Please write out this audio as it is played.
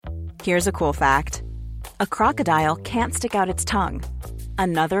Here's a cool fact. A crocodile can't stick out its tongue.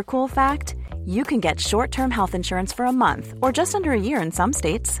 Another cool fact, you can get short-term health insurance for a month or just under a year in some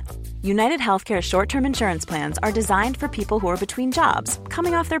states. United Healthcare short-term insurance plans are designed for people who are between jobs,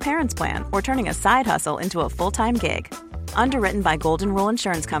 coming off their parents' plan, or turning a side hustle into a full-time gig. Underwritten by Golden Rule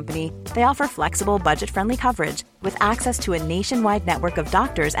Insurance Company, they offer flexible, budget-friendly coverage with access to a nationwide network of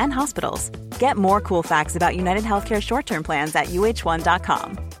doctors and hospitals. Get more cool facts about United Healthcare short-term plans at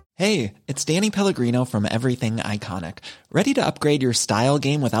uh1.com. Hey, it's Danny Pellegrino from Everything Iconic. Ready to upgrade your style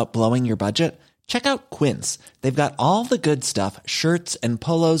game without blowing your budget? Check out Quince. They've got all the good stuff, shirts and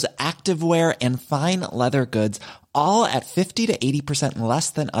polos, activewear, and fine leather goods, all at 50 to 80% less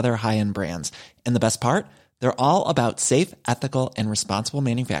than other high-end brands. And the best part? They're all about safe, ethical, and responsible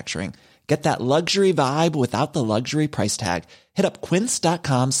manufacturing. Get that luxury vibe without the luxury price tag. Hit up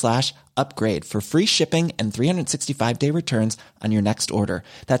quince.com/upgrade for free shipping and 365-day returns on your next order.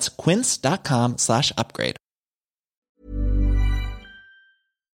 That's quince.com/upgrade.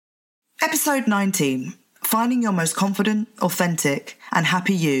 Episode 19, Finding Your Most Confident, Authentic, and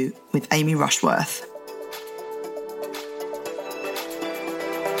Happy You with Amy Rushworth.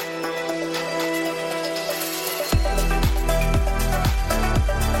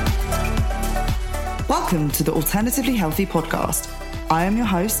 Welcome to the Alternatively Healthy podcast. I am your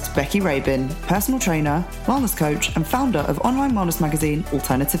host, Becky Rabin, personal trainer, wellness coach, and founder of online wellness magazine,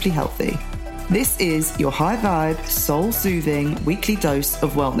 Alternatively Healthy. This is your high-vibe, soul-soothing weekly dose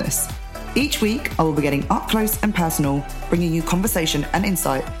of wellness. Each week, I will be getting up close and personal, bringing you conversation and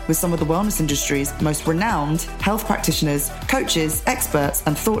insight with some of the wellness industry's most renowned health practitioners, coaches, experts,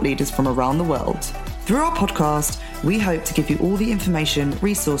 and thought leaders from around the world. Through our podcast, we hope to give you all the information,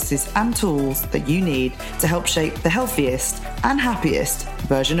 resources, and tools that you need to help shape the healthiest and happiest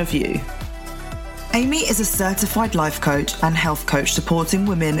version of you. Amy is a certified life coach and health coach supporting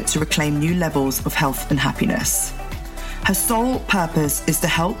women to reclaim new levels of health and happiness. Her sole purpose is to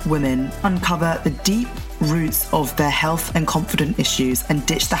help women uncover the deep roots of their health and confidence issues and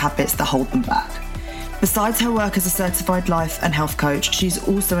ditch the habits that hold them back. Besides her work as a certified life and health coach, she's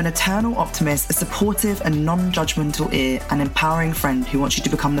also an eternal optimist, a supportive and non-judgmental ear, and empowering friend who wants you to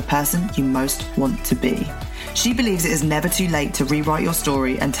become the person you most want to be. She believes it is never too late to rewrite your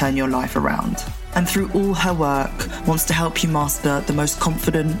story and turn your life around. And through all her work, wants to help you master the most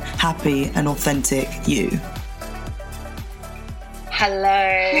confident, happy, and authentic you. Hello.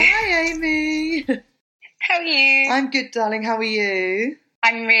 Hi, Amy. How are you? I'm good, darling. How are you?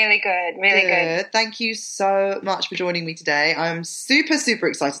 I'm really good, really good. Thank you so much for joining me today. I'm super, super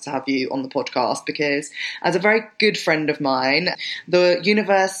excited to have you on the podcast because as a very good friend of mine, the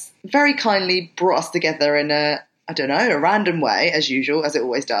universe very kindly brought us together in a random way, as usual, as it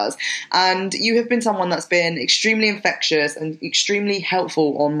always does. And you have been someone that's been extremely infectious and extremely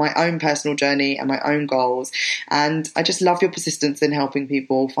helpful on my own personal journey and my own goals. And I just love your persistence in helping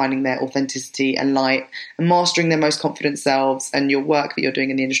people finding their authenticity and light and mastering their most confident selves. And your work that you're doing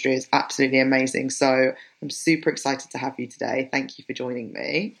in the industry is absolutely amazing. So I'm super excited to have you today. Thank you for joining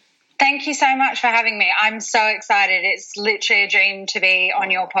me. Thank you so much for having me. I'm so excited. It's literally a dream to be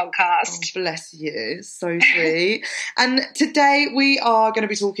on your podcast. Oh, bless you. So sweet. And today we are going to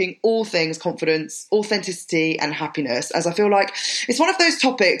be talking all things confidence, authenticity, and happiness, as I feel like it's one of those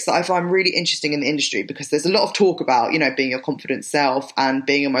topics that I find really interesting in the industry because there's a lot of talk about, being your confident self and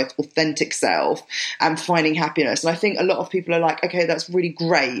being your most authentic self and finding happiness. And I think a lot of people are like, okay, that's really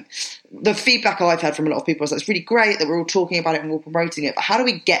great. The feedback I've had from a lot of people is that's really great that we're all talking about it and we're promoting it. But how do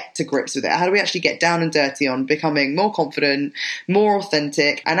we get to grips with it? How do we actually get down and dirty on becoming more confident, more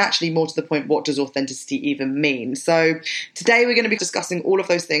authentic, and actually more to the point, what does authenticity even mean? So today we're going to be discussing all of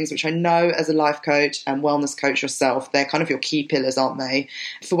those things, which I know as a life coach and wellness coach yourself, they're kind of your key pillars, aren't they,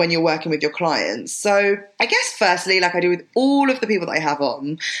 for when you're working with your clients. So I guess firstly, like I do with all of the people that I have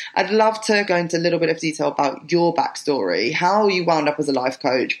on, I'd love to go into a little bit of detail about your backstory, how you wound up as a life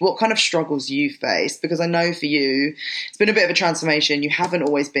coach, what kind of struggles you faced, because I know for you, it's been a bit of a transformation. You haven't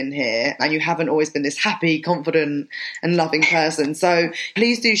always been here and you haven't always been this happy, confident and loving person. So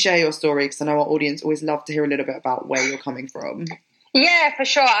please do share your story because I know our audience always love to hear a little bit about where you're coming from. Yeah, for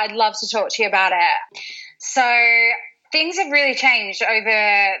sure. I'd love to talk to you about it. So things have really changed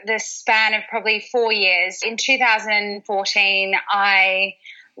over the span of probably 4 years. In 2014, I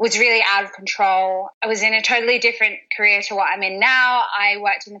was really out of control. I was in a totally different career to what I'm in now. I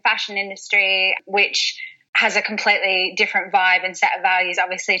worked in the fashion industry, which has a completely different vibe and set of values,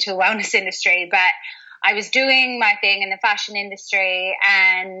 obviously, to the wellness industry. But I was doing my thing in the fashion industry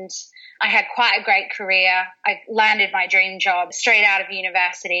and I had quite a great career. I landed my dream job straight out of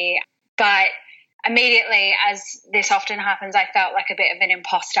university. But immediately, as this often happens, I felt like a bit of an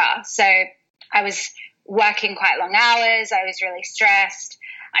imposter. So I was working quite long hours. I was really stressed.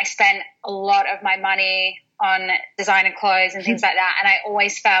 I spent a lot of my money on designer clothes and things like that. And I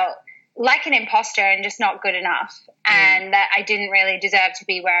always felt like an imposter and just not good enough, and that I didn't really deserve to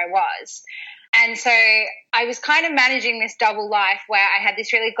be where I was. And so I was kind of managing this double life where I had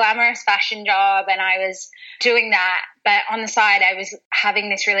this really glamorous fashion job and I was doing that. But on the side, I was having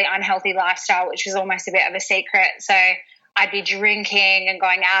this really unhealthy lifestyle, which was almost a bit of a secret. So I'd be drinking and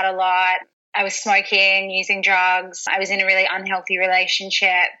going out a lot. I was smoking, using drugs. I was in a really unhealthy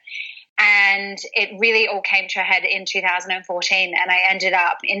relationship. And it really all came to a head in 2014, and I ended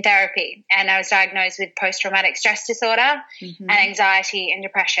up in therapy, and I was diagnosed with post-traumatic stress disorder and anxiety and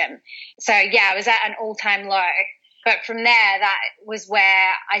depression. So, yeah, I was at an all-time low. But from there, that was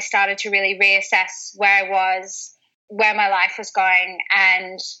where I started to really reassess where I was, where my life was going,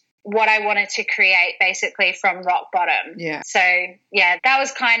 and what I wanted to create basically from rock bottom. Yeah. So, yeah, that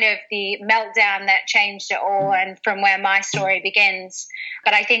was kind of the meltdown that changed it all and from where my story begins.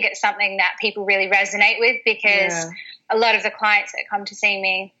 But I think it's something that people really resonate with, because a lot of the clients that come to see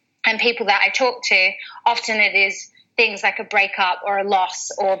me and people that I talk to, often it is things like a breakup or a loss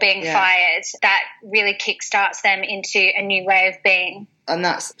or being fired that really kickstarts them into a new way of being. And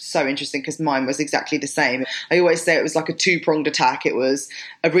that's so interesting, because mine was exactly the same. I always say it was like a two-pronged attack. It was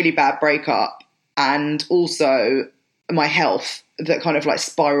a really bad breakup and also my health that kind of like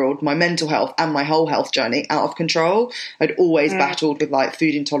spiraled my mental health and my whole health journey out of control. I'd always battled with like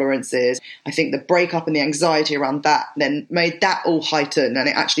food intolerances. I think the breakup and the anxiety around that then made that all heighten, and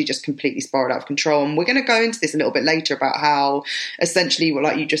it actually just completely spiraled out of control. And we're going to go into this a little bit later about how essentially,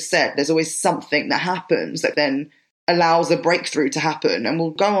 like you just said, there's always something that happens that then allows a breakthrough to happen, and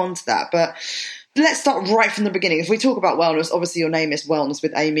we'll go on to that. But let's start right from the beginning. If we talk about wellness, obviously your name is Wellness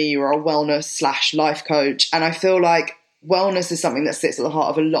with Amy. You're a wellness/life coach, and I feel like wellness is something that sits at the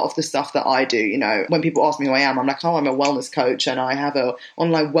heart of a lot of the stuff that I do. You know, when people ask me who I am, I'm like, oh, I'm a wellness coach and I have a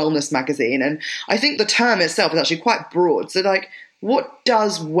online wellness magazine. And I think the term itself is actually quite broad. So like, what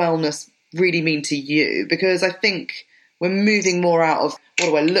does wellness really mean to you? Because I think we're moving more out of what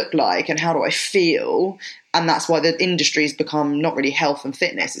do I look like and how do I feel? And that's why the industry has become not really health and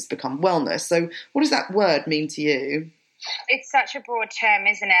fitness, it's become wellness. So what does that word mean to you? It's such a broad term,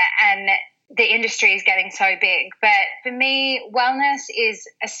 isn't it? And the industry is getting so big. But for me, wellness is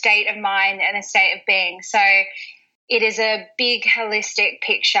a state of mind and a state of being. So it is a big holistic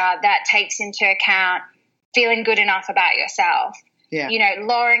picture that takes into account feeling good enough about yourself, you know,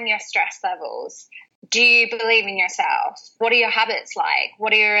 lowering your stress levels. Do you believe in yourself? What are your habits like?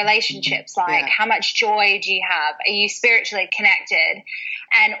 What are your relationships like? How much joy do you have? Are you spiritually connected?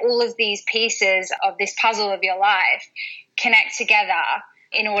 And all of these pieces of this puzzle of your life connect together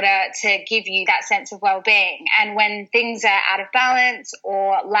in order to give you that sense of well-being. And when things are out of balance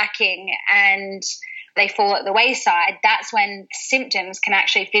or lacking and they fall at the wayside, that's when symptoms can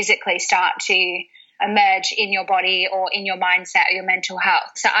actually physically start to emerge in your body or in your mindset or your mental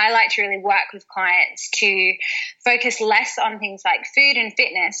health. So I like to really work with clients to focus less on things like food and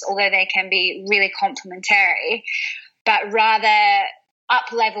fitness, although they can be really complementary, but rather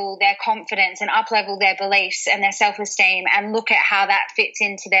up-level their confidence and up-level their beliefs and their self-esteem and look at how that fits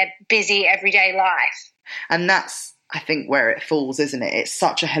into their busy everyday life. And that's, I think, where it falls, isn't it? It's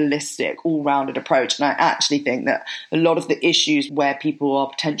such a holistic, all-rounded approach. And I actually think that a lot of the issues where people are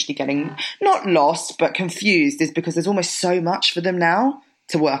potentially getting not lost, but confused is because there's almost so much for them now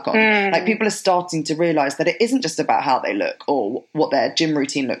to work on. Like, people are starting to realise that it isn't just about how they look or what their gym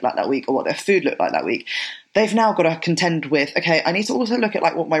routine looked like that week or what their food looked like that week. They've now got to contend with, okay, I need to also look at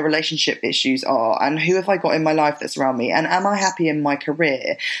like what my relationship issues are and who have I got in my life that's around me and am I happy in my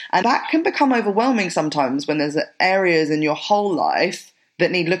career? And that can become overwhelming sometimes when there's areas in your whole life that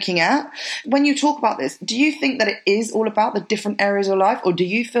need looking at. When you talk about this, do you think that it is all about the different areas of life, or do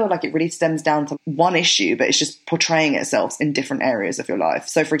you feel like it really stems down to one issue, but it's just portraying itself in different areas of your life?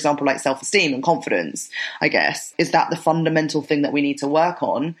 So, for example, like self-esteem and confidence, I guess, is that the fundamental thing that we need to work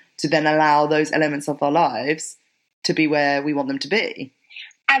on to then allow those elements of our lives to be where we want them to be?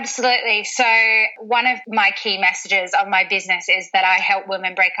 Absolutely. So one of my key messages of my business is that I help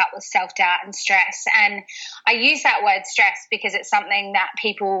women break up with self-doubt and stress. And I use that word stress because it's something that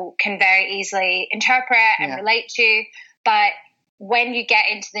people can very easily interpret and relate to. But when you get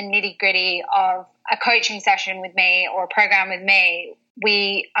into the nitty-gritty of a coaching session with me or a program with me,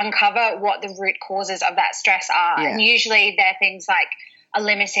 we uncover what the root causes of that stress are. And usually they're things like a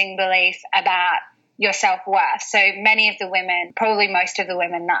limiting belief about your self-worth. So many of the women, probably most of the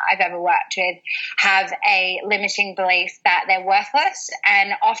women that I've ever worked with, have a limiting belief that they're worthless,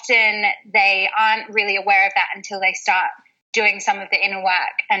 and often they aren't really aware of that until they start doing some of the inner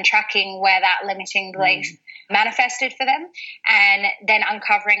work and tracking where that limiting belief manifested for them, and then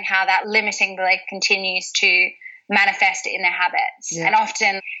uncovering how that limiting belief continues to manifest in their habits. And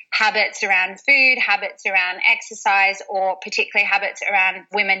often habits around food, habits around exercise, or particularly habits around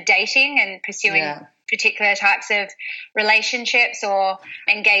women dating and pursuing particular types of relationships or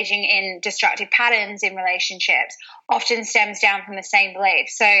engaging in destructive patterns in relationships often stems down from the same belief.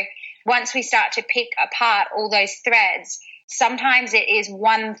 So once we start to pick apart all those threads, sometimes it is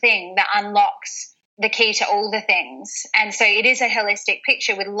one thing that unlocks the key to all the things. And so it is a holistic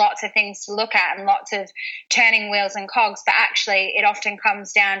picture with lots of things to look at and lots of turning wheels and cogs, but actually it often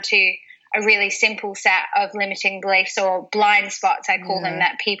comes down to a really simple set of limiting beliefs or blind spots, I call them,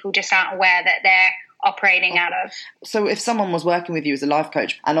 that people just aren't aware that they're operating out of. So if someone was working with you as a life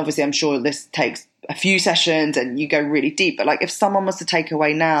coach, and obviously I'm sure this takes a few sessions and you go really deep, but like if someone was to take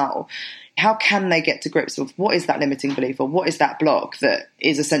away now, how can they get to grips with what is that limiting belief or what is that block that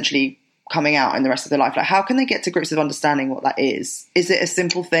is essentially coming out in the rest of their life? Like, how can they get to grips with understanding what that is? Is it a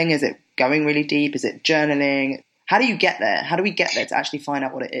simple thing? Is it going really deep? Is it journaling? How do you get there? How do we get there to actually find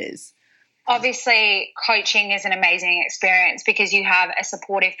out what it is? Obviously, coaching is an amazing experience because you have a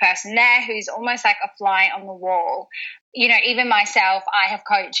supportive person there who's almost like a fly on the wall. You know, even myself, I have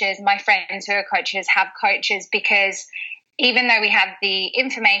coaches. My friends who are coaches have coaches, because even though we have the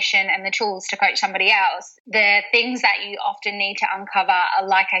information and the tools to coach somebody else, the things that you often need to uncover are,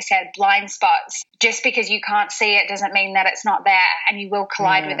 like I said, blind spots. Just because you can't see it doesn't mean that it's not there, and you will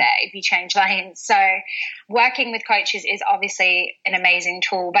collide with it if you change lanes. So working with coaches is obviously an amazing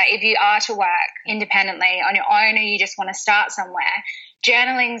tool. But if you are to work independently on your own, or you just want to start somewhere,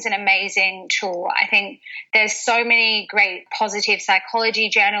 journaling is an amazing tool. I think there's so many great positive psychology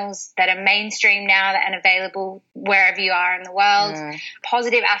journals that are mainstream now and available wherever you are in the world.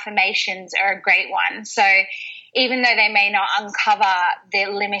 Positive affirmations are a great one. So even though they may not uncover the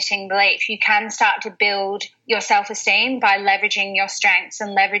limiting belief, you can start to build your self-esteem by leveraging your strengths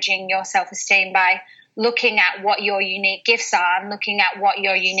and leveraging your self-esteem by looking at what your unique gifts are and looking at what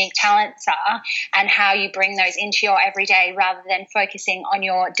your unique talents are and how you bring those into your everyday rather than focusing on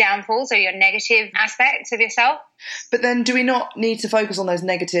your downfalls or your negative aspects of yourself. But then do we not need to focus on those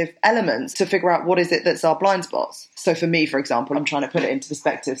negative elements to figure out what is it that's our blind spots? So for me, for example, I'm trying to put it into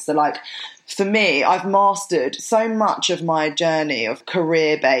perspective. So like for me, I've mastered so much of my journey of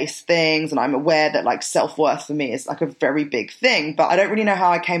career-based things, and I'm aware that like self-worth for me is like a very big thing, but I don't really know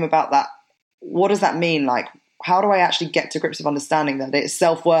how I came about that. What does that mean? Like, how do I actually get to grips with understanding that it's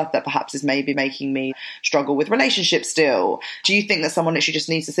self-worth that perhaps is maybe making me struggle with relationships still? Do you think that someone literally just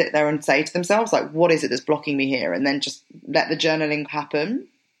needs to sit there and say to themselves, like, what is it that's blocking me here? And then just let the journaling happen?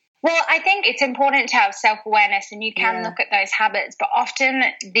 Well, I think it's important to have self-awareness, and you can look at those habits, but often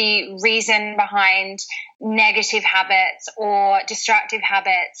the reason behind negative habits or destructive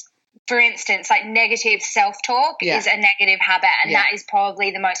habits, for instance, like negative self-talk is a negative habit, and that is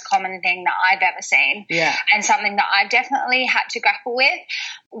probably the most common thing that I've ever seen, and something that I've definitely had to grapple with.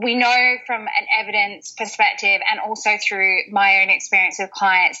 We know from an evidence perspective and also through my own experience with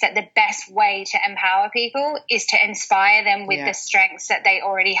clients that the best way to empower people is to inspire them with the strengths that they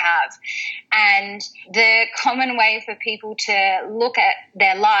already have. And the common way for people to look at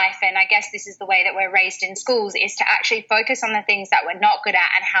their life, and I guess this is the way that we're raised in schools, is to actually focus on the things that we're not good at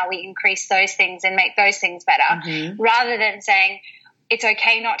and how we increase those things and make those things better, rather than saying, it's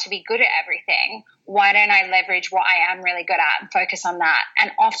okay not to be good at everything. Why don't I leverage what I am really good at and focus on that?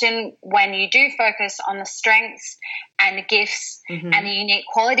 And often when you do focus on the strengths and the gifts and the unique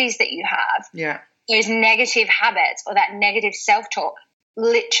qualities that you have, those negative habits or that negative self-talk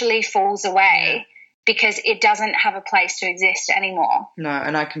literally falls away because it doesn't have a place to exist anymore. No,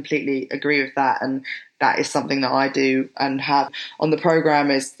 and I completely agree with that. And that is something that I do and have on the program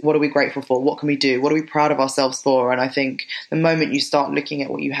is, what are we grateful for? What can we do? What are we proud of ourselves for? And I think the moment you start looking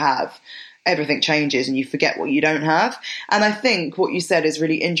at what you have, everything changes and you forget what you don't have. And I think what you said is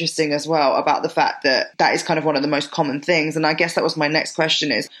really interesting as well about the fact that that is kind of one of the most common things. And I guess that was my next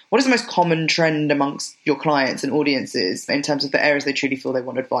question is, what is the most common trend amongst your clients and audiences in terms of the areas they truly feel they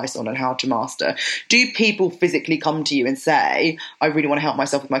want advice on and how to master? Do people physically come to you and say, I really want to help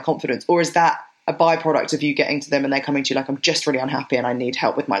myself with my confidence? Or is that a byproduct of you getting to them and they're coming to you like, I'm just really unhappy and I need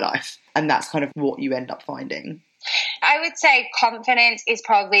help with my life? And that's kind of what you end up finding. I would say confidence is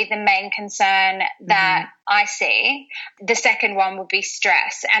probably the main concern that I see. The second one would be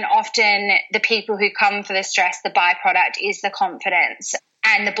stress. And often the people who come for the stress, the byproduct is the confidence.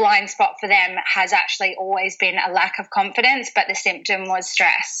 And the blind spot for them has actually always been a lack of confidence, but the symptom was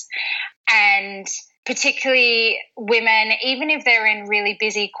stress. And particularly women, even if they're in really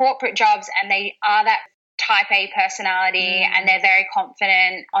busy corporate jobs and they are that type A personality and they're very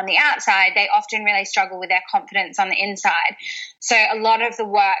confident on the outside, they often really struggle with their confidence on the inside. So a lot of the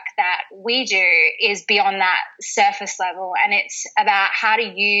work that we do is beyond that surface level, and it's about how do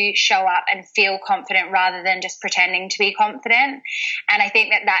you show up and feel confident rather than just pretending to be confident. And I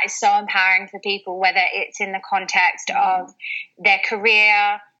think that that is so empowering for people, whether it's in the context of their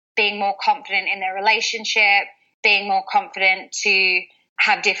career, being more confident in their relationship, being more confident to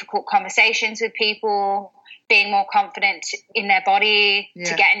have difficult conversations with people, being more confident in their body,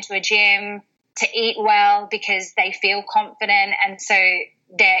 to get into a gym, to eat well because they feel confident. And so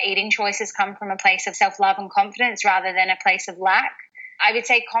their eating choices come from a place of self-love and confidence rather than a place of lack. I would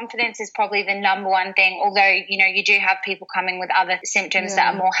say confidence is probably the number one thing, although, you know, you do have people coming with other symptoms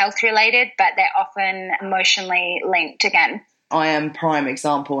that are more health related, but they're often emotionally linked again. I am prime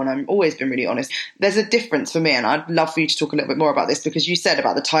example, and I've always been really honest. There's a difference for me, and I'd love for you to talk a little bit more about this, because you said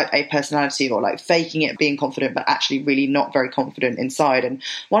about the type A personality, or like faking it, being confident, but actually really not very confident inside. And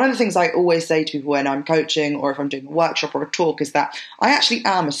one of the things I always say to people when I'm coaching or if I'm doing a workshop or a talk is that I actually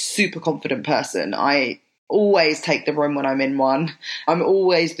am a super confident person. I always take the room when I'm in one. I'm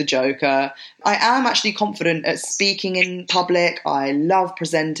always the joker. I am actually confident at speaking in public. I love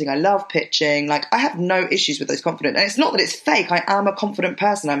presenting. I love pitching. Like, I have no issues with those confident. And it's not that it's fake. I am a confident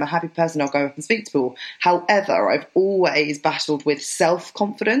person. I'm a happy person. I'll go up and speak to people. However, I've always battled with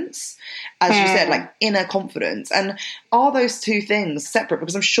self-confidence, as you said, like inner confidence. And are those two things separate?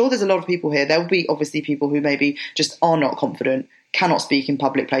 Because I'm sure there's a lot of people here. There will be obviously people who maybe just are not confident, cannot speak in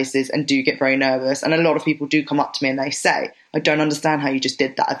public places, and do get very nervous. And a lot of people do come up to me and they say, I don't understand how you just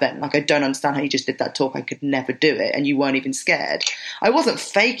did that event. Like, I don't understand how you just did that talk. I could never do it. And you weren't even scared. I wasn't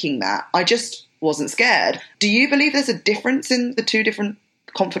faking that. I just wasn't scared. Do you believe there's a difference in the two different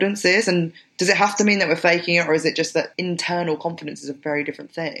confidences? And does it have to mean that we're faking it, or is it just that internal confidence is a very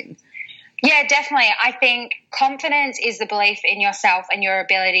different thing? Yeah, definitely. I think confidence is the belief in yourself and your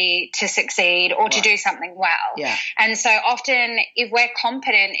ability to succeed or to do something well. Yeah. And so often if we're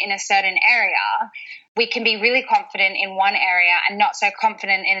competent in a certain area, we can be really confident in one area and not so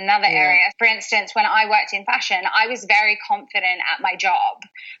confident in another area. For instance, when I worked in fashion, I was very confident at my job.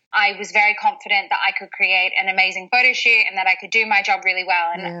 I was very confident that I could create an amazing photo shoot and that I could do my job really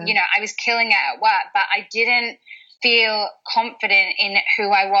well. And, you know, I was killing it at work, but I didn't feel confident in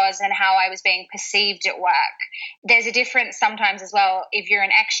who I was and how I was being perceived at work. There's a difference sometimes as well if you're an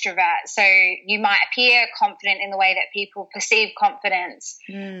extrovert. So you might appear confident in the way that people perceive confidence,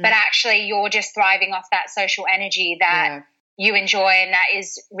 but actually you're just thriving off that social energy that you enjoy and that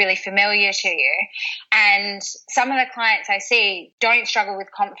is really familiar to you. And some of the clients I see don't struggle with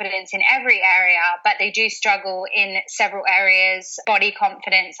confidence in every area, but they do struggle in several areas. Body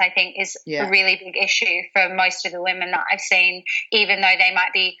confidence, I think, is a really big issue for most of the women that I've seen, even though they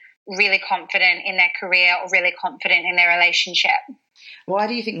might be really confident in their career or really confident in their relationship. Why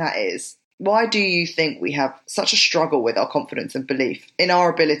do you think that is? Why do you think we have such a struggle with our confidence and belief in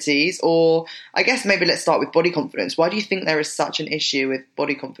our abilities? Or I guess maybe let's start with body confidence. Why do you think there is such an issue with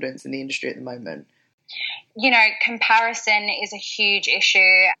body confidence in the industry at the moment? You know, comparison is a huge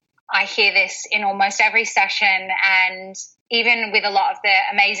issue. I hear this in almost every session, and even with a lot of the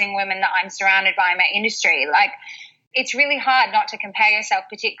amazing women that I'm surrounded by in my industry, like, it's really hard not to compare yourself,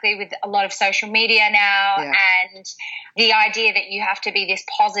 particularly with a lot of social media now, and the idea that you have to be this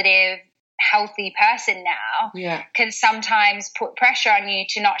positive, healthy person now can sometimes put pressure on you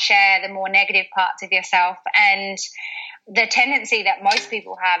to not share the more negative parts of yourself. And the tendency that most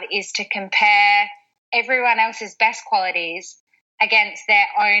people have is to compare everyone else's best qualities against their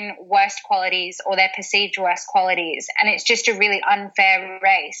own worst qualities or their perceived worst qualities. And it's just a really unfair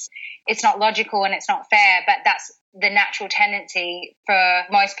race. It's not logical and it's not fair, but that's the natural tendency for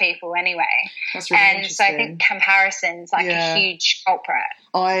most people anyway. That's really interesting. So I think comparison's like a huge culprit.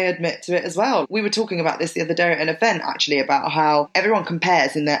 I admit to it as well. We were talking about this the other day at an event, actually, about how everyone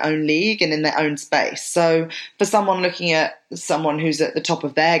compares in their own league and in their own space. So for someone looking at someone who's at the top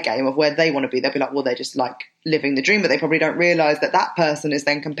of their game of where they want to be, they'll be like, well, they're just like living the dream, but they probably don't realise that that person is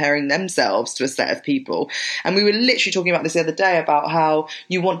then comparing themselves to a set of people. And we were literally talking about this the other day about how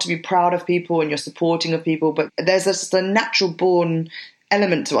you want to be proud of people and you're supporting of people, but there's just a natural born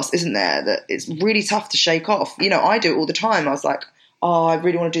element to us, isn't there, that it's really tough to shake off. You know, I do it all the time. I was like, oh, I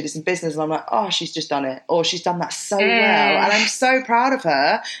really want to do this in business. And I'm like, oh, she's just done it. Or she's done that so well. And I'm so proud of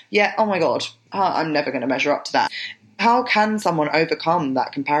her. Yet, oh my God, I'm never going to measure up to that. How can someone overcome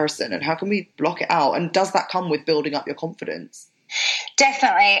that comparison, and how can we block it out? And does that come with building up your confidence?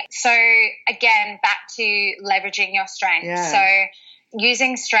 Definitely. So again, back to leveraging your strengths. Yeah. So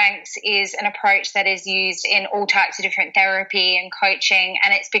using strengths is an approach that is used in all types of different therapy and coaching,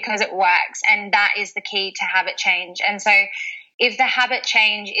 and it's because it works. And that is the key to habit change. And so if the habit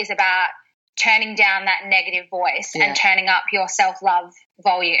change is about turning down that negative voice and turning up your self-love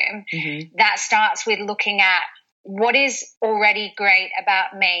volume, that starts with looking at what is already great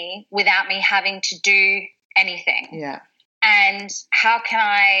about me without me having to do anything. Yeah. And how can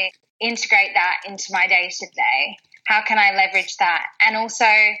I integrate that into my day-to-day? How can I leverage that? And also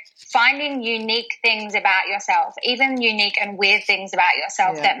finding unique things about yourself, even unique and weird things about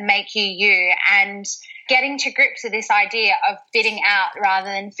yourself that make you you, and getting to grips with this idea of fitting out rather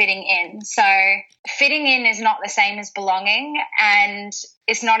than fitting in. So fitting in is not the same as belonging, and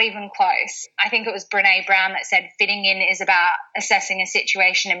it's not even close. I think it was Brené Brown that said fitting in is about assessing a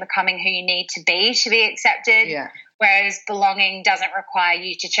situation and becoming who you need to be accepted. Yeah. Whereas belonging doesn't require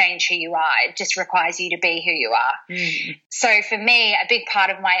you to change who you are. It just requires you to be who you are. So for me, a big part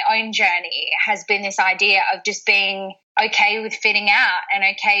of my own journey has been this idea of just being okay with fitting out and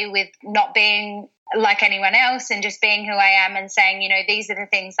okay with not being like anyone else, and just being who I am and saying, you know, these are the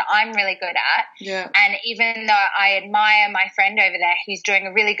things that I'm really good at. Yeah. And even though I admire my friend over there who's doing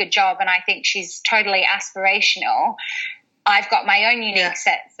a really good job and I think she's totally aspirational, I've got my own unique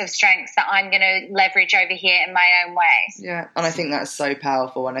sets of strengths that I'm going to leverage over here in my own ways. Yeah, and I think that's so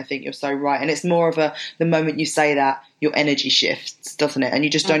powerful, and I think you're so right. And it's more of the moment you say that, your energy shifts, doesn't it? And you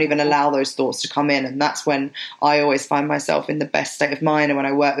just don't even allow those thoughts to come in. And that's when I always find myself in the best state of mind. And when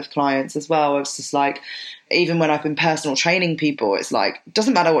I work with clients as well, it's just like, even when I've been personal training people, it's like, it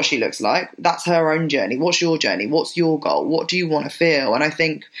doesn't matter what she looks like. That's her own journey. What's your journey? What's your goal? What do you want to feel? And I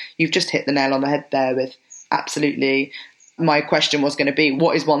think you've just hit the nail on the head there with absolutely. My question was going to be,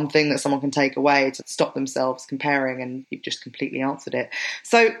 what is one thing that someone can take away to stop themselves comparing? And you've just completely answered it.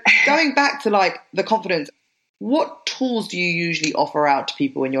 So going back to like the confidence, what tools do you usually offer out to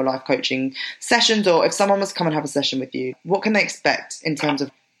people in your life coaching sessions? Or if someone was to come and have a session with you, what can they expect in terms of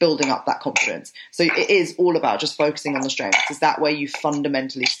building up that confidence? So it is all about just focusing on the strengths. Is that where you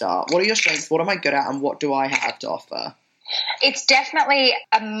fundamentally start? What are your strengths? What am I good at? And what do I have to offer? It's definitely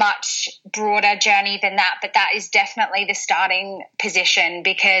a much broader journey than that, but that is definitely the starting position,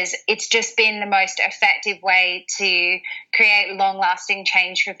 because it's just been the most effective way to create long-lasting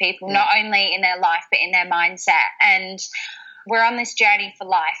change for people, not only in their life, but in their mindset. And we're on this journey for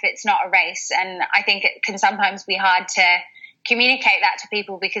life. It's not a race. And I think it can sometimes be hard to communicate that to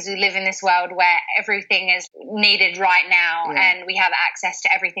people, because we live in this world where everything is needed right now and we have access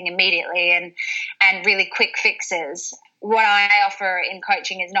to everything immediately and really quick fixes. What I offer in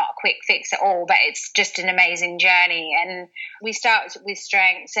coaching is not a quick fix at all, but it's just an amazing journey. And we start with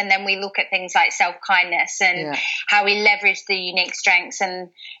strengths, and then we look at things like self-kindness and how we leverage the unique strengths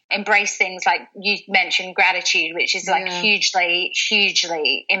and embrace things like you mentioned, gratitude, which is like hugely,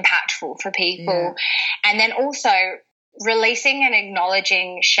 hugely impactful for people. And then also releasing and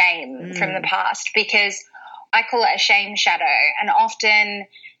acknowledging shame from the past, because I call it a shame shadow. And often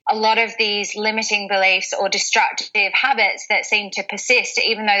a lot of these limiting beliefs or destructive habits that seem to persist,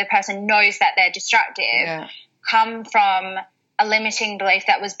 even though the person knows that they're destructive, come from a limiting belief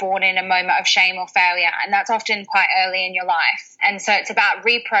that was born in a moment of shame or failure. And that's often quite early in your life. And so it's about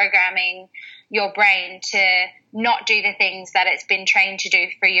reprogramming your brain to not do the things that it's been trained to do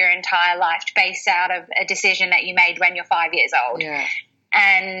for your entire life, based out of a decision that you made when you're 5 years old.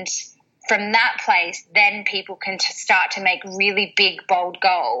 And from that place, then people can start to make really big, bold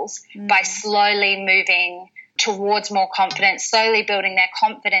goals by slowly moving towards more confidence, slowly building their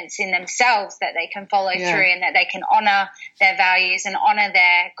confidence in themselves, that they can follow through and that they can honor their values and honor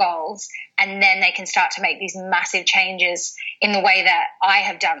their goals. And then they can start to make these massive changes in the way that I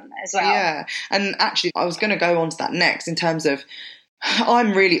have done as well. Yeah. And actually, I was going to go on to that next, in terms of,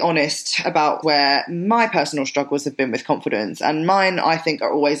 I'm really honest about where my personal struggles have been with confidence, and mine, I think,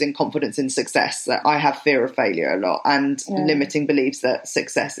 are always in confidence in success. That I have fear of failure a lot, and limiting beliefs that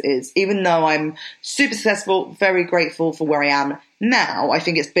success is, even though I'm super successful, very grateful for where I am now, I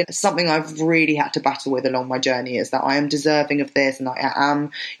think it's been something I've really had to battle with along my journey, is that I am deserving of this, and I am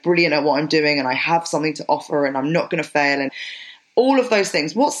brilliant at what I'm doing, and I have something to offer, and I'm not going to fail, and all of those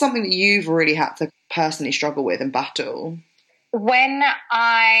things. What's something that you've really had to personally struggle with and battle? When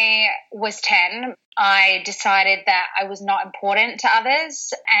I was 10, I decided that I was not important to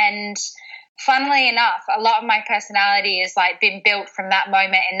others. And funnily enough, a lot of my personality has like been built from that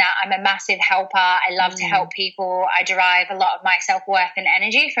moment, in that I'm a massive helper. I love to help people. I derive a lot of my self-worth and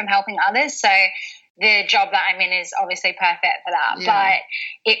energy from helping others. So the job that I'm in is obviously perfect for that,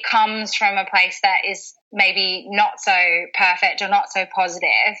 but it comes from a place that is maybe not so perfect or not so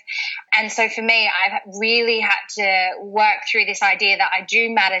positive. And so for me, I've really had to work through this idea that I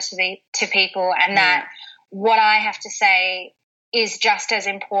do matter to people, and that what I have to say is just as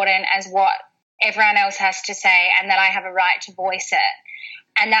important as what everyone else has to say, and that I have a right to voice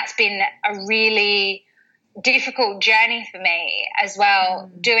it. And that's been a really difficult journey for me as well,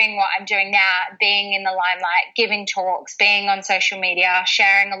 doing what I'm doing now, being in the limelight, giving talks, being on social media,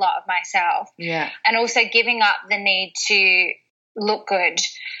 sharing a lot of myself, and also giving up the need to look good.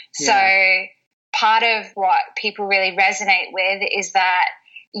 So part of what people really resonate with is that,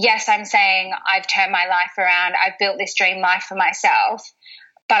 yes, I'm saying I've turned my life around, I've built this dream life for myself,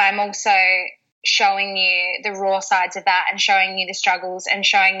 but I'm also showing you the raw sides of that and showing you the struggles and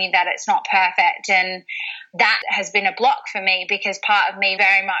showing you that it's not perfect. And that has been a block for me, because part of me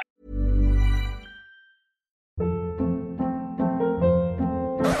very much.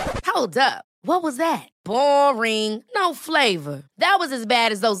 Hold up. What was that? Boring. No flavor. That was as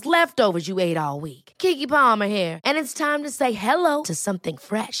bad as those leftovers you ate all week. Keke Palmer here. And it's time to say hello to something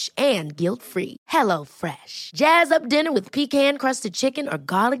fresh and guilt-free. Hello Fresh. Jazz up dinner with pecan-crusted chicken or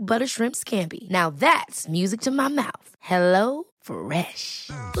garlic butter shrimp scampi. Now that's music to my mouth. Hello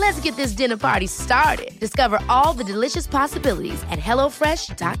Fresh. Let's get this dinner party started. Discover all the delicious possibilities at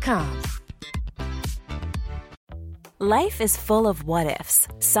HelloFresh.com. Life is full of what-ifs.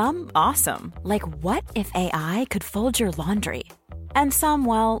 Some awesome, like what if AI could fold your laundry? And some,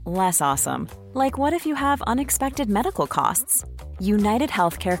 well, less awesome, like what if you have unexpected medical costs? United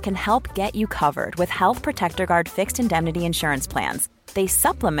Healthcare can help get you covered with Health Protector Guard fixed indemnity insurance plans. They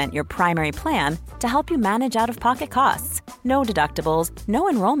supplement your primary plan to help you manage out-of-pocket costs. No deductibles, no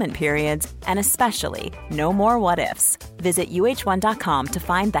enrollment periods, and especially no more what-ifs. Visit uh1.com to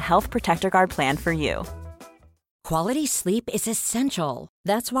find the Health Protector Guard plan for you. Quality sleep is essential.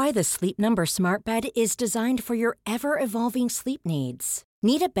 That's why the Sleep Number Smart Bed is designed for your ever-evolving sleep needs.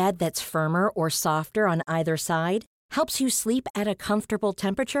 Need a bed that's firmer or softer on either side? Helps you sleep at a comfortable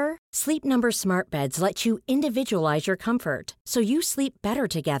temperature? Sleep Number Smart Beds let you individualize your comfort, so you sleep better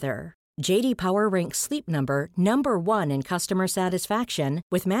together. J.D. Power ranks Sleep Number number 1 in customer satisfaction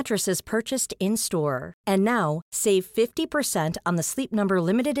with mattresses purchased in-store. And now, save 50% on the Sleep Number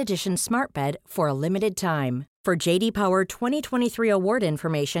Limited Edition Smart Bed for a limited time. For J.D. Power 2023 award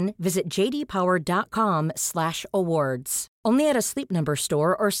information, visit jdpower.com/awards. Only at a Sleep Number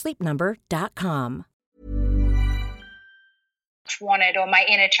store or sleepnumber.com. Wanted, or my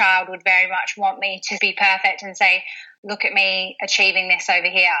inner child would very much want me to be perfect and say, look at me achieving this over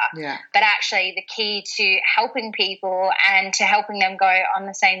here. But actually the key to helping people and to helping them go on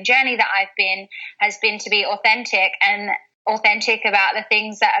the same journey that I've been has been to be authentic, and authentic about the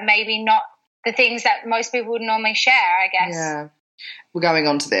things that are maybe not the things that most people would normally share, I guess. We're going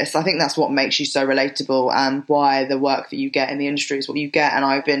on to this. I think that's what makes you so relatable, and why the work that you get in the industry is what you get. And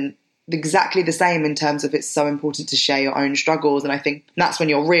I've been exactly the same in terms of it's so important to share your own struggles. And I think that's when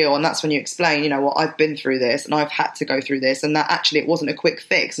you're real, and that's when you explain, you know what, I've been through this and I've had to go through this, and that actually it wasn't a quick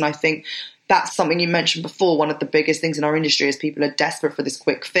fix. And I think that's something you mentioned before. One of the biggest things in our industry is people are desperate for this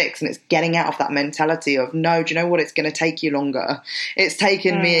quick fix, and it's getting out of that mentality of, no, do you know what? It's going to take you longer. It's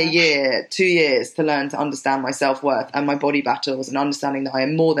taken me a year, 2 years to learn to understand my self-worth and my body battles, and understanding that I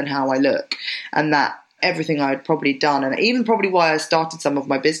am more than how I look, and that everything I had probably done, and even probably why I started some of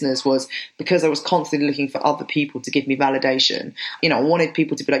my business, was because I was constantly looking for other people to give me validation. You know, I wanted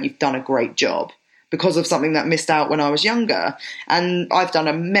people to be like, you've done a great job, because of something that missed out when I was younger. And I've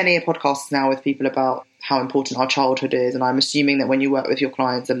done many podcasts now with people about how important our childhood is. And I'm assuming that when you work with your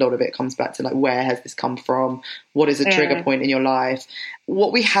clients, a lot of it comes back to like, where has this come from? What is a trigger point in your life?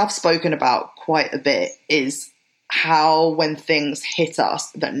 What we have spoken about quite a bit is how when things hit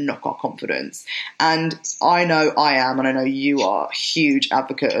us that knock our confidence. And I know I am, and I know you are, a huge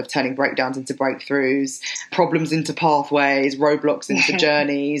advocate of turning breakdowns into breakthroughs, problems into pathways, roadblocks into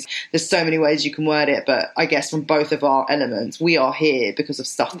journeys. There's so many ways you can word it, but I guess from both of our elements, we are here because of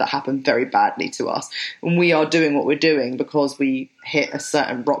stuff that happened very badly to us. And we are doing what we're doing because we hit a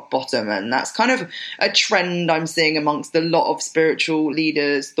certain rock bottom. And that's kind of a trend I'm seeing amongst a lot of spiritual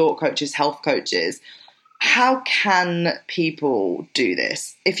leaders, thought coaches, health coaches. How can people do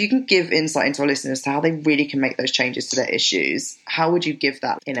this? If you can give insight into our listeners to how they really can make those changes to their issues, how would you give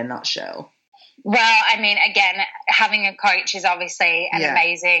that in a nutshell? Well, I mean, again, having a coach is obviously an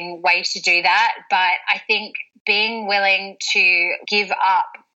amazing way to do that. But I think being willing to give up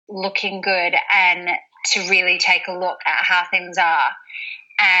looking good and to really take a look at how things are,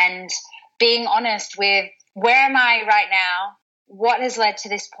 and being honest with, where am I right now? What has led to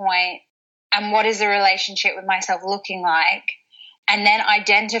this point? and what is the relationship with myself looking like? And then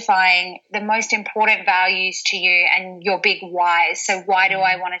identifying the most important values to you and your big whys. So why do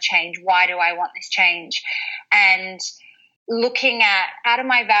I want to change? Why do I want this change? And looking at how do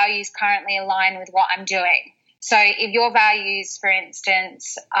my values currently align with what I'm doing? So if your values, for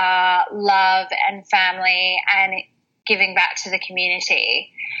instance, are love and family and giving back to the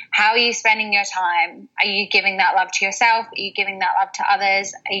community, how are you spending your time? Are you giving that love to yourself? Are you giving that love to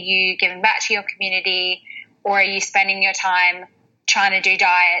others? Are you giving back to your community? Or are you spending your time trying to do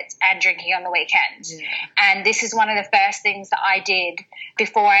diets and drinking on the weekends? Yeah. And this is one of the first things that I did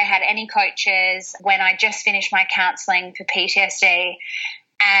before I had any coaches, when I just finished my counselling for PTSD.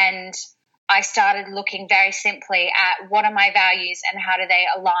 And I started looking very simply at what are my values and how do they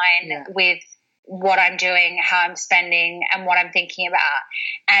align with what I'm doing, how I'm spending, and what I'm thinking about.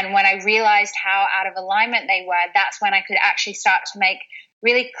 And when I realized how out of alignment they were, that's when I could actually start to make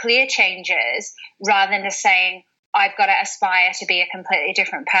really clear changes rather than just saying, I've got to aspire to be a completely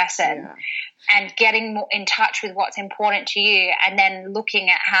different person, and getting more in touch with what's important to you, and then looking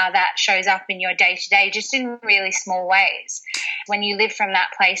at how that shows up in your day-to-day, just in really small ways. When you live from that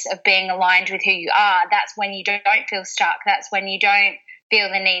place of being aligned with who you are, that's when you don't feel stuck. That's when you don't feel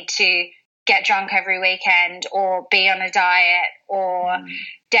the need to get drunk every weekend or be on a diet or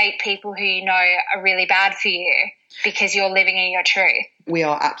date people who you know are really bad for you, because you're living in your truth. We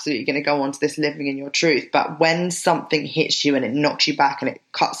are absolutely going to go on to this living in your truth, but when something hits you and it knocks you back and it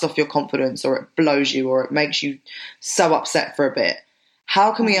cuts off your confidence, or it blows you, or it makes you so upset for a bit,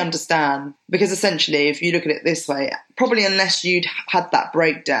 how can we understand? Because essentially, if you look at it this way, probably unless you'd had that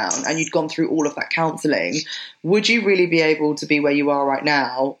breakdown and you'd gone through all of that counselling, would you really be able to be where you are right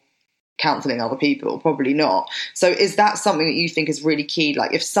now counselling other people? Probably not. So is that something that you think is really key?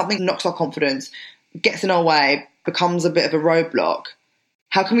 Like, if something knocks our confidence, gets in our way, becomes a bit of a roadblock,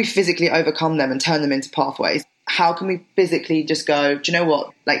 how can we physically overcome them and turn them into pathways? How can we physically just go, do you know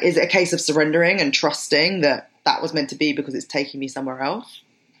what? Like, is it a case of surrendering and trusting that that was meant to be because it's taking me somewhere else?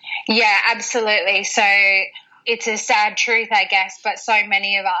 Yeah, absolutely. So it's a sad truth, I guess, but so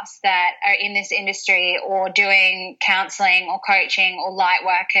many of us that are in this industry or doing counselling or coaching or light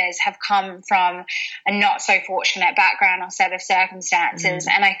workers have come from a not so fortunate background or set of circumstances.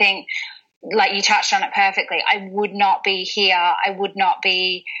 And I think, like you touched on it perfectly, I would not be here. I would not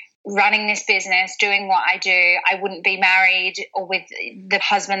be running this business, doing what I do. I wouldn't be married or with the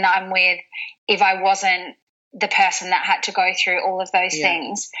husband that I'm with if I wasn't the person that had to go through all of those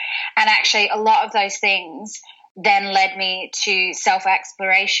things. And actually, a lot of those things then led me to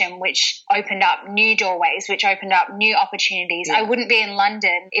self-exploration, which opened up new doorways, which opened up new opportunities. I wouldn't be in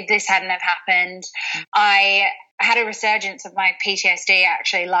London if this hadn't have happened. I had a resurgence of my PTSD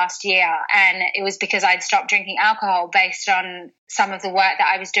actually last year, and it was because I'd stopped drinking alcohol based on some of the work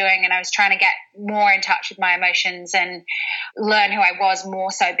that I was doing, and I was trying to get more in touch with my emotions and learn who I was more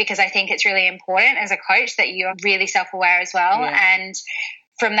so, because I think it's really important as a coach that you're really self-aware as well. And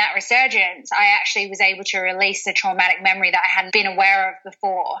from that resurgence, I actually was able to release the traumatic memory that I hadn't been aware of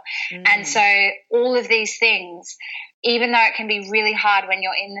before. And so all of these things, even though it can be really hard when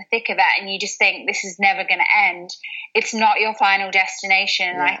you're in the thick of it and you just think this is never going to end, it's not your final destination.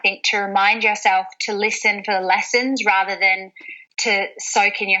 And I think to remind yourself to listen for the lessons rather than to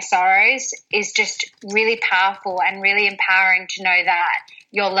soak in your sorrows is just really powerful and really empowering to know that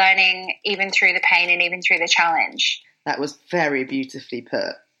you're learning even through the pain and even through the challenge. That was very beautifully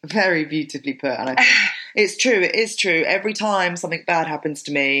put. Very beautifully put. And I think it's true. It is true. Every time something bad happens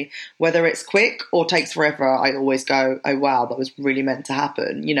to me, whether it's quick or takes forever, I always go, oh, wow, that was really meant to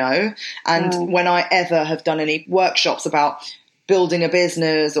happen, you know? And when I ever have done any workshops about building a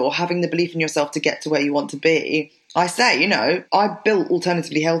business or having the belief in yourself to get to where you want to be, I say, you know, I built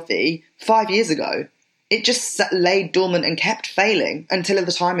Alternatively Healthy 5 years ago. It just lay dormant and kept failing until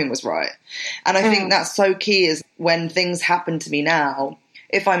the timing was right. And I think that's so key, is when things happen to me now,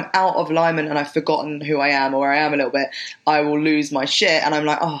 if I'm out of alignment and I've forgotten who I am, or I am a little bit, I will lose my shit and I'm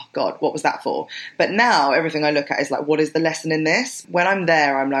like, oh God, what was that for? But now everything I look at is like, what is the lesson in this? When I'm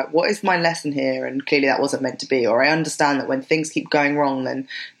there, I'm like, what is my lesson here? And clearly that wasn't meant to be. Or I understand that when things keep going wrong, then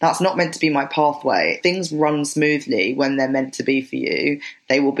that's not meant to be my pathway. Things run smoothly when they're meant to be for you.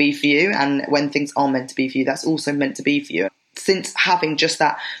 They will be for you. And when things are meant to be for you, that's also meant to be for you. Since having just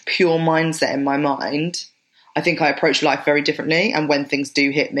that pure mindset in my mind, I think I approach life very differently. And when things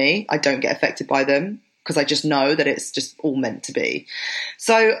do hit me, I don't get affected by them because I just know that it's just all meant to be.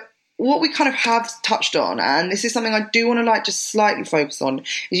 So what we kind of have touched on, and this is something I do want to like just slightly focus on,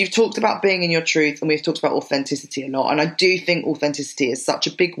 is you've talked about being in your truth, and we've talked about authenticity a lot. And I do think authenticity is such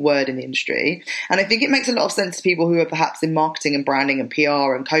a big word in the industry. And I think it makes a lot of sense to people who are perhaps in marketing and branding and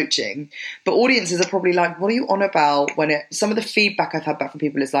PR and coaching. But audiences are probably like, what are you on about? Some of the feedback I've had back from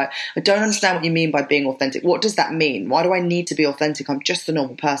people is like, I don't understand what you mean by being authentic. What does that mean? Why do I need to be authentic? I'm just a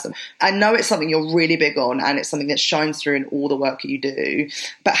normal person. I know it's something you're really big on, and it's something that shines through in all the work that you do.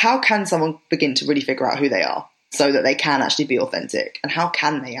 But how can someone begin to really figure out who they are so that they can actually be authentic? And how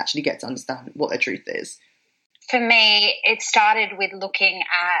can they actually get to understand what their truth is? For me, it started with looking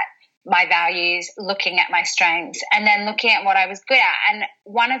at my values, looking at my strengths, and then looking at what I was good at. And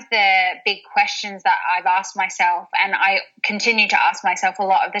one of the big questions that I've asked myself, and I continue to ask myself a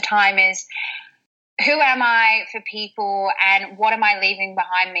lot of the time, is who am I for people, and what am I leaving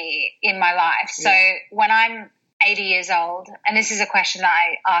behind me in my life? So when I'm 80 years old, and this is a question that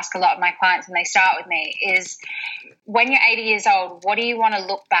I ask a lot of my clients when they start with me, is when you're 80 years old, what do you want to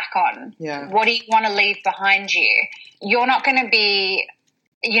look back on? What do you want to leave behind you? You're not going to be,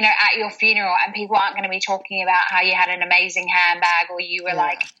 at your funeral, and people aren't going to be talking about how you had an amazing handbag, or you were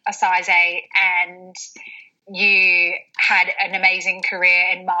like a size 8 and you had an amazing career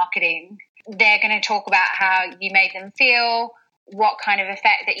in marketing. They're going to talk about how you made them feel, what kind of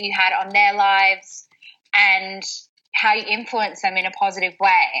effect that you had on their lives, and how you influence them in a positive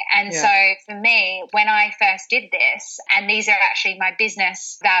way. And so for me, when I first did this, and these are actually my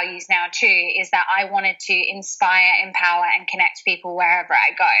business values now too, is that I wanted to inspire, empower, and connect people wherever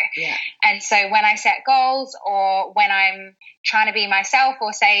I go. And so when I set goals, or when I'm trying to be myself,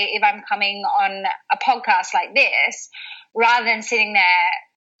 or say if I'm coming on a podcast like this, rather than sitting there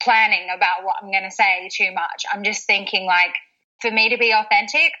planning about what I'm going to say too much, I'm just thinking like, for me to be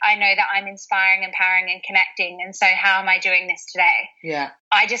authentic, I know that I'm inspiring, empowering, and connecting. And so how am I doing this today?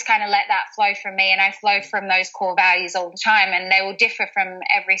 I just kind of let that flow from me, and I flow from those core values all the time, and they will differ from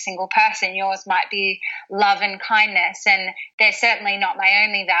every single person. Yours might be love and kindness, and they're certainly not my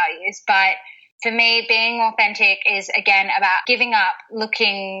only values. But for me, being authentic is, again, about giving up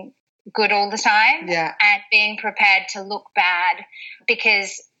looking good all the time and being prepared to look bad,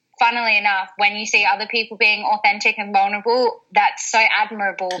 because funnily enough, when you see other people being authentic and vulnerable, that's so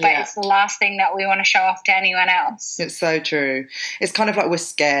admirable, but it's the last thing that we want to show off to anyone else. It's so true. It's kind of like we're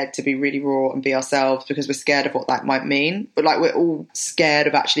scared to be really raw and be ourselves because we're scared of what that might mean. But like we're all scared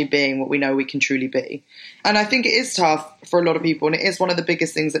of actually being what we know we can truly be. And I think it is tough for a lot of people, and it is one of the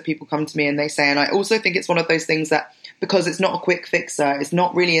biggest things that people come to me and they say. And I also think it's one of those things that, because it's not a quick fixer, it's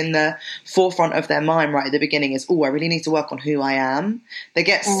not really in the forefront of their mind right at the beginning, is, I really need to work on who I am. They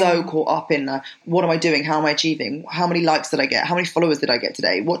get so caught up in what am I doing? How am I achieving? How many likes did I get? How many followers did I get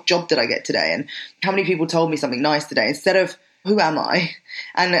today? What job did I get today? And how many people told me something nice today? Instead of who am I?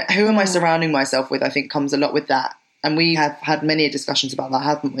 And who am I surrounding myself with, I think comes a lot with that. And we have had many discussions about that,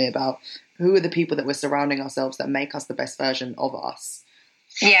 haven't we? About who are the people that we're surrounding ourselves that make us the best version of us.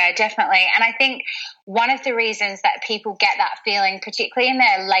 Yeah, definitely. And I think one of the reasons that people get that feeling, particularly in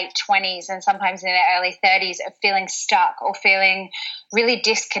their late 20s and sometimes in their early 30s, of feeling stuck or feeling really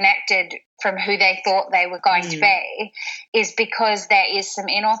disconnected from who they thought they were going to be, is because there is some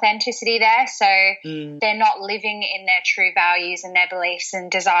inauthenticity there. So they're not living in their true values and their beliefs and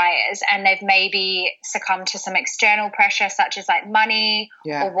desires, and they've maybe succumbed to some external pressure, such as like money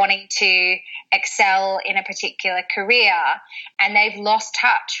or wanting to excel in a particular career, and they've lost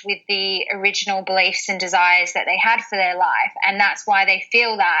touch with the original beliefs and desires that they had for their life. And that's why they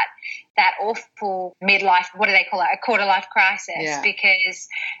feel that awful midlife, what do they call it, a quarter life crisis, because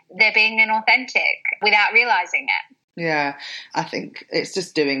they're being inauthentic without realizing it. Yeah, I think it's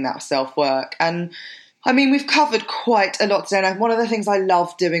just doing that self-work. And I mean, we've covered quite a lot today. And one of the things I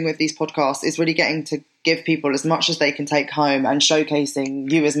love doing with these podcasts is really getting to give people as much as they can take home and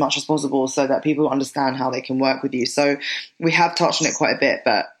showcasing you as much as possible so that people understand how they can work with you. So we have touched on it quite a bit,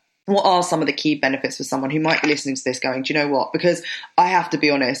 but what are some of the key benefits for someone who might be listening to this going, do you know what? Because I have to be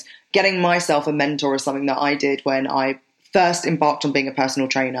honest, getting myself a mentor is something that I did when I first embarked on being a personal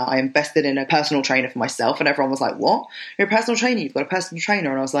trainer. I invested in a personal trainer for myself, and everyone was like, what? You're a personal trainer? You've got a personal trainer?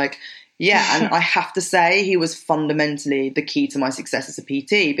 And I was like, yeah. And I have to say he was fundamentally the key to my success as a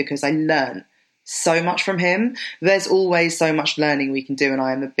PT, because I learned so much from him. There's always so much learning we can do, and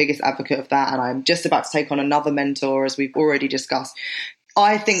I am the biggest advocate of that. And I'm just about to take on another mentor, as we've already discussed.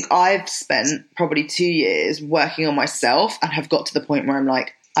 I think I've spent probably 2 years working on myself and have got to the point where I'm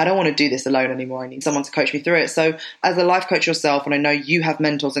like, I don't want to do this alone anymore. I need someone to coach me through it. So as a life coach yourself, and I know you have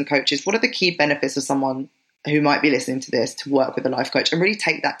mentors and coaches, what are the key benefits of someone who might be listening to this to work with a life coach and really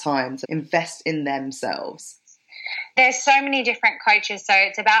take that time to invest in themselves? There's so many different coaches, so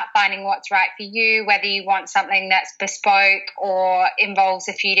it's about finding what's right for you, whether you want something that's bespoke or involves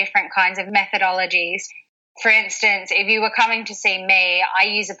a few different kinds of methodologies. For instance, if you were coming to see me, I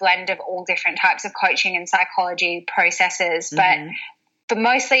use a blend of all different types of coaching and psychology processes. But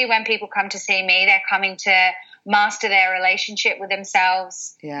mostly when people come to see me, they're coming to master their relationship with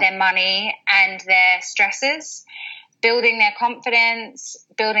themselves, their money, and their stresses, building their confidence,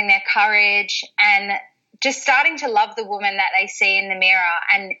 building their courage, and just starting to love the woman that they see in the mirror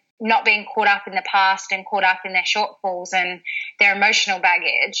and not being caught up in the past and caught up in their shortfalls and their emotional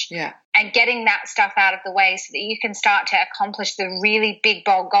baggage, and getting that stuff out of the way so that you can start to accomplish the really big,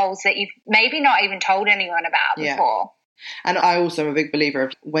 bold goals that you've maybe not even told anyone about before. And I also am a big believer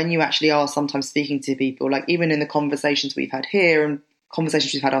of when you actually are sometimes speaking to people, like even in the conversations we've had here and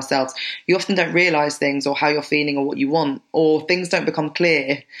conversations we've had ourselves, you often don't realise things or how you're feeling or what you want, or things don't become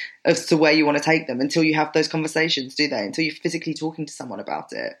clear as to where you want to take them until you have those conversations, do they? Until you're physically talking to someone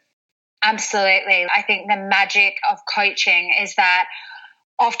about it. Absolutely. I think the magic of coaching is that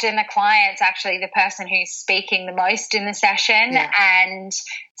often the client's actually the person who's speaking the most in the session, and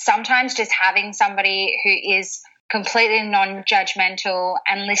sometimes just having somebody who is completely non-judgmental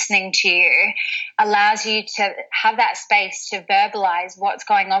and listening to you allows you to have that space to verbalize what's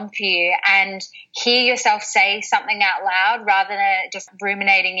going on for you and hear yourself say something out loud rather than just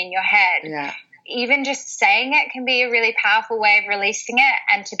ruminating in your head. Even just saying it can be a really powerful way of releasing it,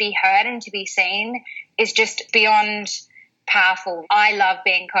 and to be heard and to be seen is just beyond powerful. I love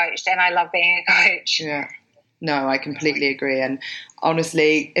being coached and I love being a coach. No, I completely agree. And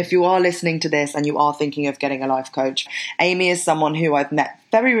honestly, if you are listening to this and you are thinking of getting a life coach, Amy is someone who I've met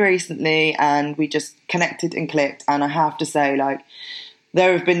very recently and we just connected and clicked. And I have to say, like,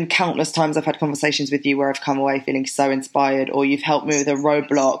 there have been countless times I've had conversations with you where I've come away feeling so inspired, or you've helped me with a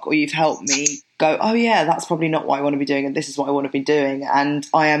roadblock, or you've helped me go, oh yeah, that's probably not what I want to be doing and this is what I want to be doing. And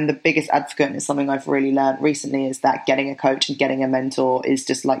I am the biggest advocate, and it's something I've really learned recently, is that getting a coach and getting a mentor is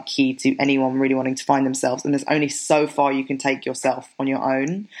just like key to anyone really wanting to find themselves. And there's only so far you can take yourself on your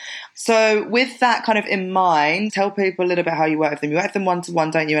own. So with that kind of in mind, tell people a little bit how you work with them. You work with them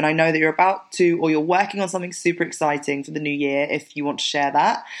one-to-one, don't you? And I know that you're about to, or you're working on something super exciting for the new year, if you want to share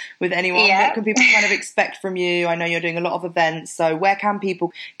that with anyone. What can people kind of expect from you? I know you're doing a lot of events, so where can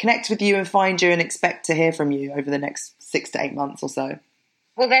people connect with you and find you and expect to hear from you over the next 6 to 8 months or so?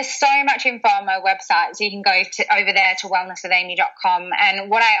 Well, there's so much info on my website, so you can go over there to wellnesswithamy.com. And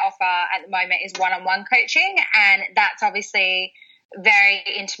what I offer at the moment is one-on-one coaching, and that's obviously very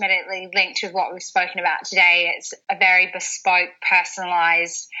intimately linked with what we've spoken about today. It's a very bespoke,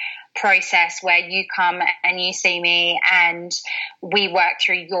 personalised process where you come and you see me and we work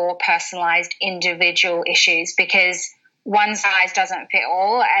through your personalised individual issues, because one size doesn't fit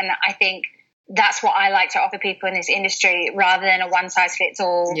all. And I think that's what I like to offer people in this industry, rather than a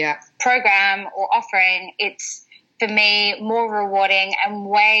one-size-fits-all program or offering. It's, for me, more rewarding and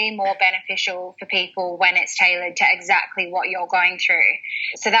way more beneficial for people when it's tailored to exactly what you're going through.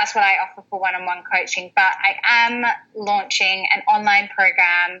 So that's what I offer for one-on-one coaching. But I am launching an online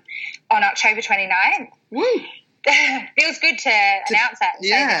program on October 29th. Woo! Feels good to announce that and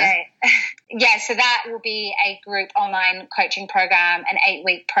say the date. So that will be a group online coaching program, an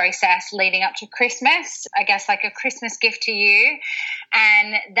 8-week process leading up to Christmas, I guess like a Christmas gift to you.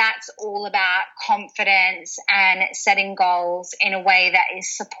 And that's all about confidence and setting goals in a way that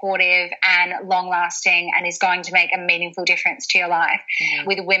is supportive and long-lasting and is going to make a meaningful difference to your life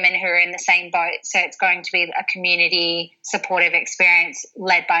with women who are in the same boat. So it's going to be a community supportive experience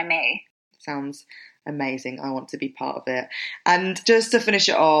led by me. Sounds amazing. I want to be part of it. And just to finish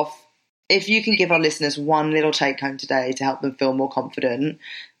it off, if you can give our listeners one little take home today to help them feel more confident,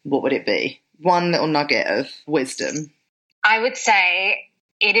 what would it be? One little nugget of wisdom. I would say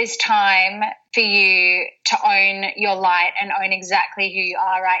it is time for you to own your light and own exactly who you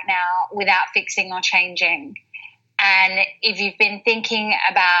are right now without fixing or changing. And if you've been thinking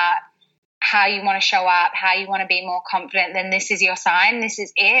about how you want to show up, how you want to be more confident, then this is your sign. This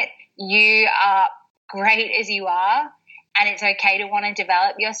is it. You are great as you are, and it's okay to want to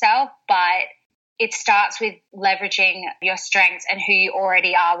develop yourself, but it starts with leveraging your strengths and who you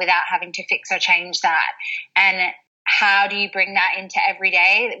already are without having to fix or change that. And how do you bring that into every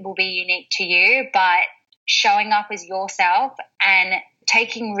day? It will be unique to you, but showing up as yourself and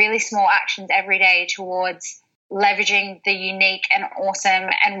taking really small actions every day towards leveraging the unique and awesome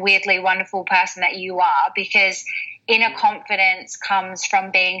and weirdly wonderful person that you are, because inner confidence comes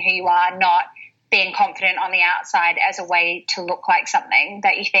from being who you are, not being confident on the outside as a way to look like something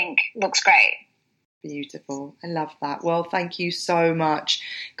that you think looks great. Beautiful. I love that. Well, thank you so much.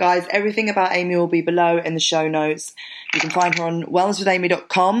 Guys, everything about Amy will be below in the show notes. You can find her on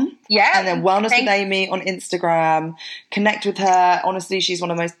wellnesswithamy.com. Yeah. And then Wellness with Amy on Instagram. Connect with her. Honestly, she's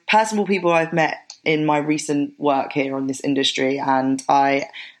one of the most personable people I've met in my recent work here on this industry, and I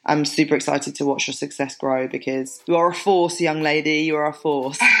am super excited to watch your success grow because you are a force, young lady. You are a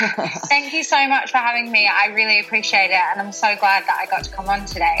force. Thank you so much for having me. I really appreciate it, and I'm so glad that I got to come on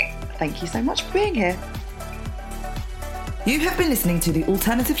today. Thank you so much for being here. You have been listening to the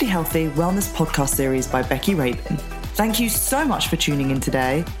Alternatively Healthy Wellness Podcast series by Becky Rabin. Thank you so much for tuning in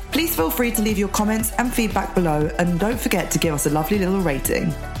today. Please feel free to leave your comments and feedback below, and don't forget to give us a lovely little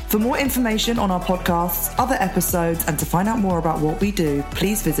rating. For more information on our podcasts, other episodes, and to find out more about what we do,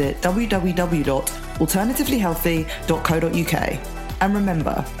 please visit www.alternativelyhealthy.co.uk. And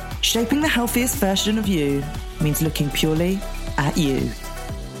remember, shaping the healthiest version of you means looking purely at you.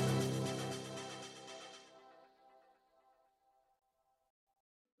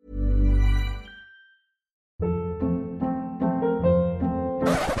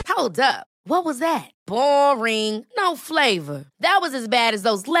 Hold up. What was that? Boring. No flavor. That was as bad as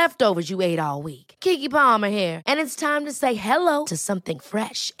those leftovers you ate all week. Keke Palmer here, and it's time to say hello to something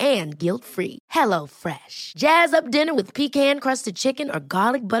fresh and guilt-free. HelloFresh. Jazz up dinner with pecan-crusted chicken or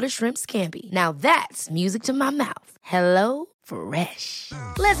garlic butter shrimp scampi. Now that's music to my mouth. HelloFresh.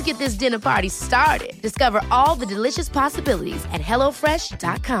 Let's get this dinner party started. Discover all the delicious possibilities at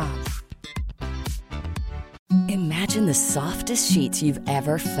HelloFresh.com. Imagine the softest sheets you've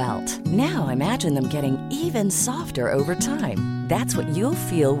ever felt. Now imagine them getting even softer over time. That's what you'll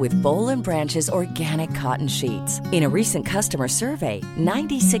feel with Boll & Branch's organic cotton sheets. In a recent customer survey,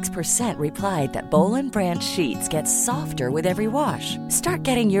 96% replied that Boll & Branch sheets get softer with every wash. Start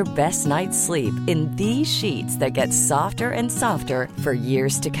getting your best night's sleep in these sheets that get softer and softer for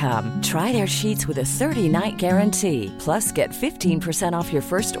years to come. Try their sheets with a 30-night guarantee. Plus, get 15% off your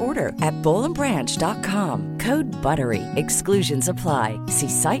first order at bollandbranch.com. Code BUTTERY. Exclusions apply. See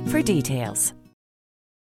site for details.